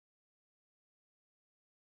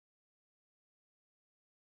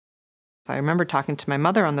I remember talking to my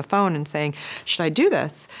mother on the phone and saying, should I do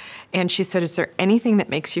this? And she said, is there anything that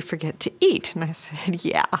makes you forget to eat? And I said,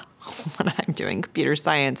 yeah, when I'm doing computer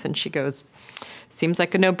science. And she goes, seems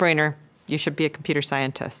like a no-brainer. You should be a computer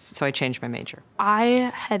scientist. So I changed my major.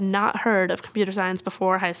 I had not heard of computer science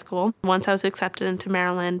before high school. Once I was accepted into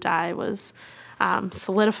Maryland, I was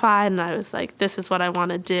solidified, and I was like, this is what I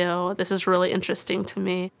want to do. This is really interesting to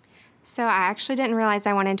me. So I actually didn't realize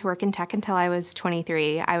I wanted to work in tech until I was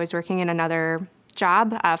 23. I was working in another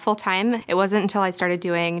job full-time. It wasn't until I started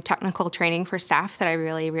doing technical training for staff that I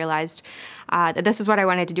really realized that this is what I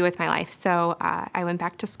wanted to do with my life. So I went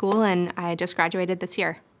back to school, and I just graduated this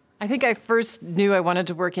year. I think I first knew I wanted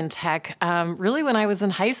to work in tech really when I was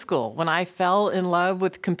in high school. When I fell in love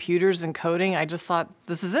with computers and coding, I just thought,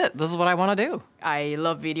 this is it. This is what I want to do. I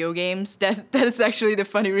love video games. That's actually the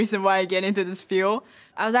funny reason why I get into this field.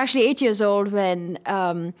 I was actually 8 years old when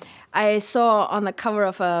I saw on the cover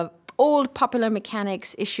of a old Popular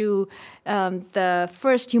Mechanics issue the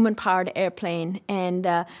first human-powered airplane, and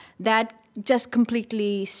that just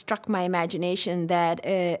completely struck my imagination that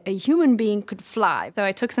a human being could fly. So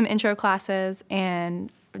I took some intro classes,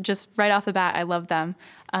 and just right off the bat, I loved them.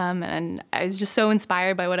 And I was just so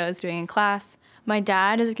inspired by what I was doing in class. My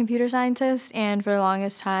dad is a computer scientist, and for the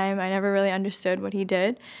longest time, I never really understood what he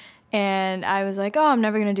did. And I was like, oh, I'm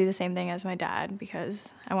never going to do the same thing as my dad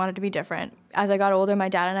because I wanted to be different. As I got older, my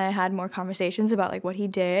dad and I had more conversations about like what he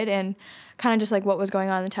did and kind of just like what was going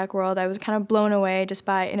on in the tech world. I was kind of blown away just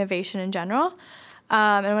by innovation in general.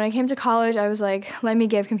 And when I came to college, I was like, let me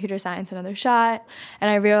give computer science another shot. And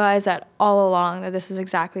I realized that all along that this is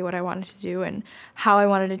exactly what I wanted to do, and how I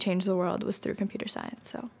wanted to change the world was through computer science.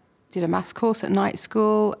 So did a maths course at night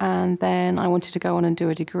school, and then I wanted to go on and do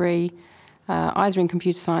a degree either in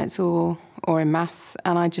computer science or in maths,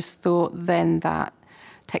 and I just thought then that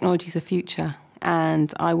technology is the future,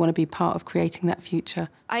 and I want to be part of creating that future.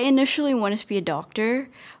 I initially wanted to be a doctor,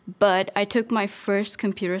 but I took my first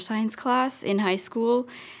computer science class in high school,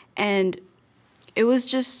 and it was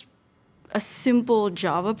just a simple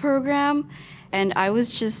Java program, and I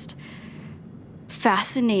was just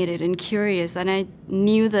fascinated and curious, and I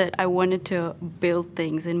knew that I wanted to build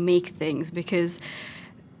things and make things because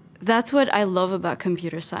that's what I love about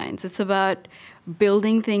computer science. It's about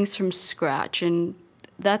building things from scratch, and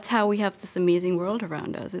that's how we have this amazing world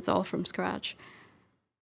around us. It's all from scratch.